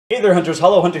Hey there, Hunters.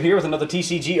 Hollow Hunter here with another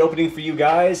TCG opening for you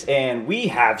guys, and we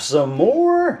have some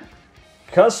more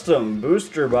custom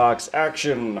booster box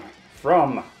action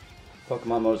from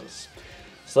Pokemon Moses.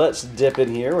 So let's dip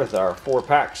in here with our 4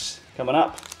 packs coming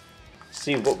up.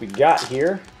 See what we got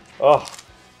here. Oh,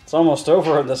 it's almost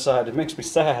over on this side. It makes me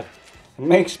sad. It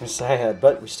makes me sad,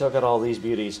 but we still got all these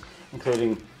beauties,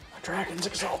 including a Dragon's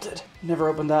Exalted. Never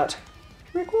opened that.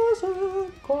 Rayquaza.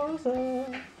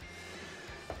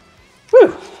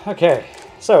 Whew, okay,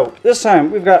 so this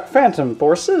time we've got Phantom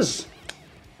Forces.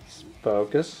 Let's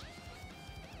focus.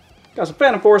 Got some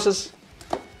Phantom Forces.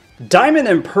 Diamond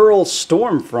and Pearl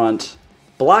Stormfront,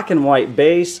 black and white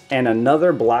base, and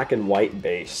another black and white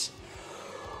base.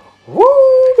 Woo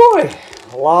boy,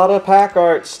 a lot of pack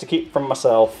arts to keep from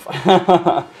myself.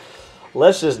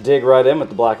 Let's just dig right in with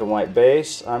the black and white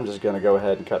base. I'm just going to go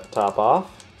ahead and cut the top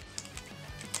off.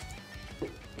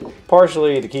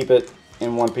 Partially to keep it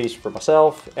in one piece for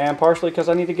myself, and partially because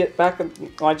I need to get back.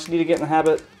 I just need to get in the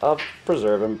habit of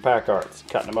preserving pack arts,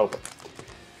 cutting them open.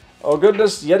 Oh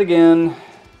goodness! Yet again,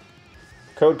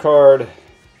 code card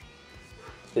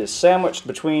is sandwiched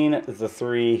between the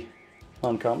 3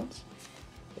 uncommons.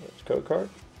 There's code card,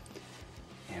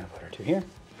 and I'll put her 2 here.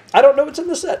 I don't know what's in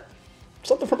the set.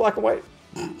 Something for black and white.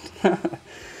 I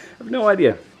have no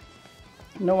idea.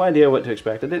 No idea what to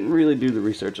expect. I didn't really do the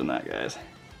research on that, guys.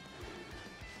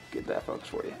 Get that focus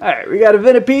for you. Alright, we got a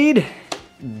Venipede,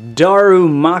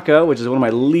 Darumaka, which is one of my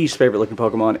least favorite looking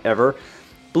Pokemon ever,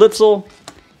 Blitzel,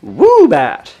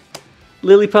 Woobat,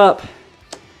 Lillipup,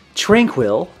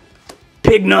 Tranquil,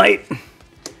 Pignite,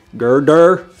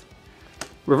 Gurdurr,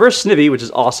 Reverse Snivy, which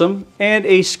is awesome, and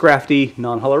a Scrafty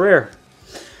non-holo rare.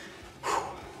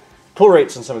 Pull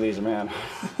rates on some of these, man.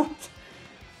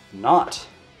 Not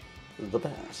the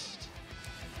best.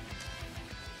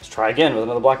 Let's try again with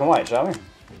another black and white, shall we?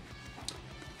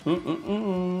 Cut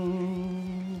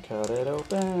it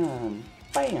open.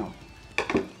 Bam.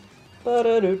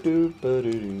 Ba-da-doo-doo,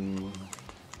 ba-doo-doo.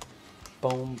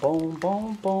 Boom, boom,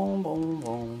 boom, boom, boom, boom,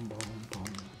 boom, boom.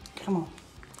 Come on.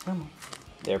 Come on.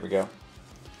 There we go.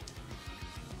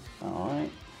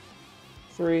 Alright.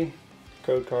 3.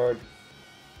 Code card.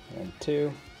 And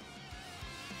 2.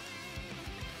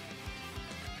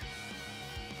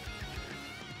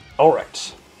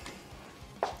 Alright.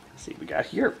 Let's see what we got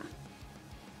here.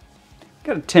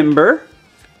 Got a Timber,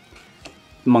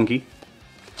 Monkey,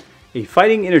 a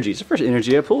Fighting Energy. It's the first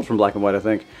energy I pulled from black and white, I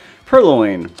think.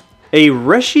 Purloin, a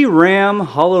Reshiram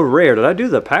holo rare. Did I do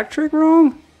the pack trick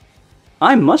wrong?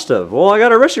 I must have. Well, I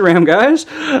got a Reshiram, guys.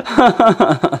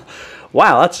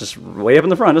 Wow, that's just way up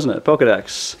in the front, isn't it?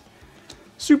 Pokedex.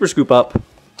 Super Scoop Up,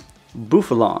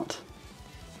 Bouffalant.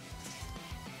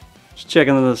 Just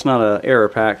checking that it's not an error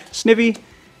pack. Snivy.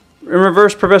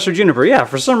 Reverse Professor Juniper. Yeah,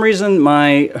 for some reason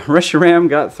my Reshiram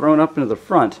got thrown up into the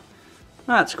front.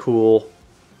 That's cool.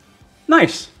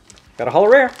 Nice. Got a holo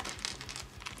rare.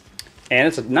 And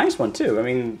it's a nice one too. I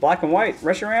mean, black and white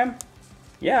Reshiram.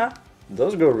 Yeah,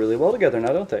 those go really well together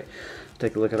now, don't they?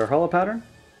 Take a look at our holo pattern.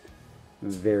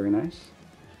 Very nice.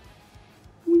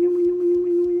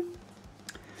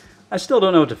 I still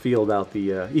don't know what to feel about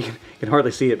the, you can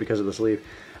hardly see it because of the sleeve.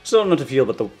 I still don't know what to feel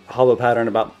about the holo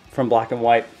pattern from black and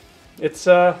white. It's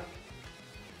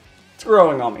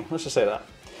growing on me. Let's just say that.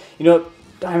 You know what?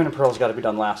 Diamond and Pearl's got to be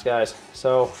done last, guys.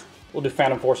 So we'll do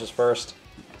Phantom Forces first.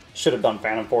 Should have done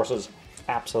Phantom Forces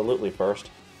absolutely first.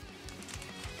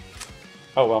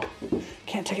 Oh well.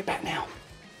 Can't take it back now.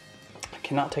 I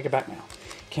cannot take it back now.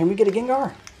 Can we get a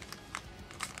Gengar?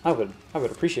 I would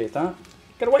appreciate that.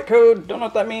 Got a white code. Don't know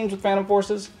what that means with Phantom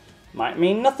Forces. Might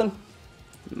mean nothing.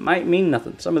 Might mean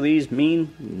nothing. Some of these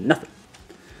mean nothing.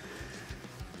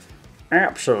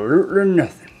 Absolutely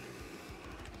nothing.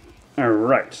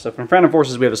 Alright, so from Phantom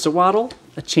Forces we have a Sewaddle,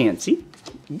 a Chansey,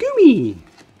 Goomy,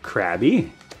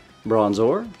 Krabby,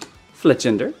 Bronzor,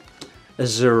 Fletchinder, a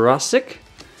Zerosic,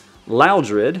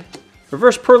 Loudred,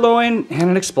 Reverse Purloin, and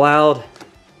an Exploud.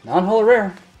 Non-holo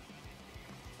rare.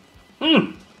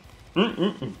 Boom,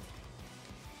 boom,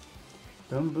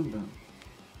 boom.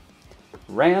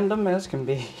 Random as can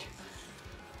be.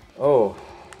 Oh,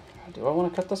 do I want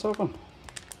to cut this open?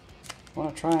 I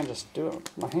want to try and just do it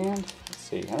with my hand. Let's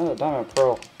see. Another Diamond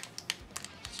Pearl.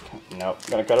 Nope.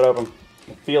 Gonna cut it open. You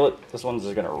can feel it. This one's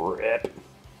just gonna rip.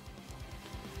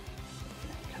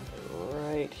 Cut it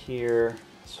right here,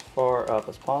 as far up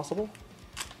as possible.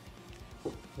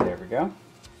 There we go.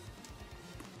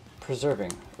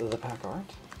 Preserving the pack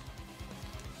art.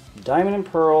 Diamond and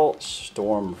Pearl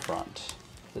Stormfront.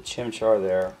 The Chimchar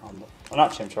there on the, well,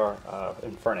 not Chimchar,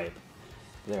 Infernape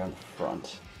there on the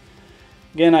front.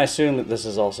 Again, I assume that this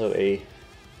is also a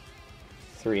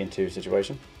 3 and 2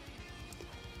 situation.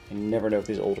 You never know with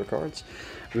these older cards.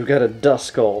 We've got a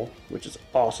Duskull, which is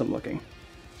awesome looking.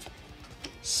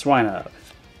 Swinub.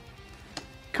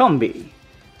 Combee.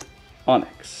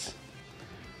 Onyx.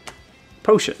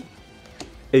 Potion.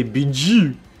 A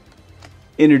BG.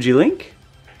 Energy Link.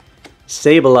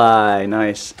 Sableye.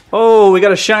 Nice. Oh, we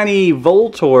got a shiny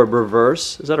Voltorb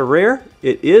reverse. Is that a rare?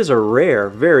 It is a rare.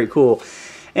 Very cool.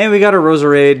 And we got a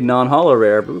Roserade non-holo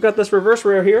rare. But we've got this reverse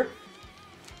rare here.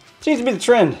 Seems to be the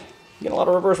trend. Getting a lot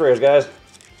of reverse rares, guys.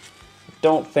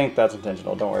 Don't think that's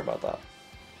intentional. Don't worry about that.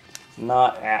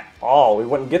 Not at all. We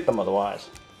wouldn't get them otherwise.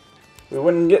 We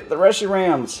wouldn't get the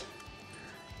Reshirams.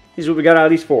 These are what we got out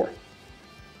of these 4.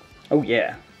 Oh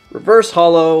yeah. Reverse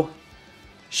holo,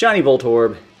 shiny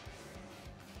Voltorb,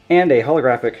 and a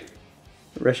holographic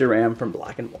Reshiram from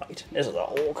Black and White. This is a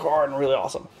whole card and really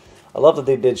awesome. I love that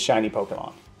they did shiny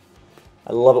Pokemon.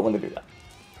 I love it when they do that.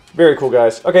 Very cool,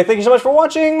 guys. Okay, thank you so much for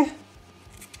watching.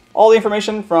 All the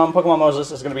information from Pokemon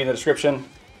Moses is going to be in the description.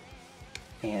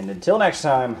 And until next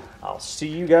time, I'll see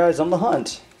you guys on the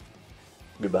hunt.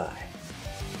 Goodbye.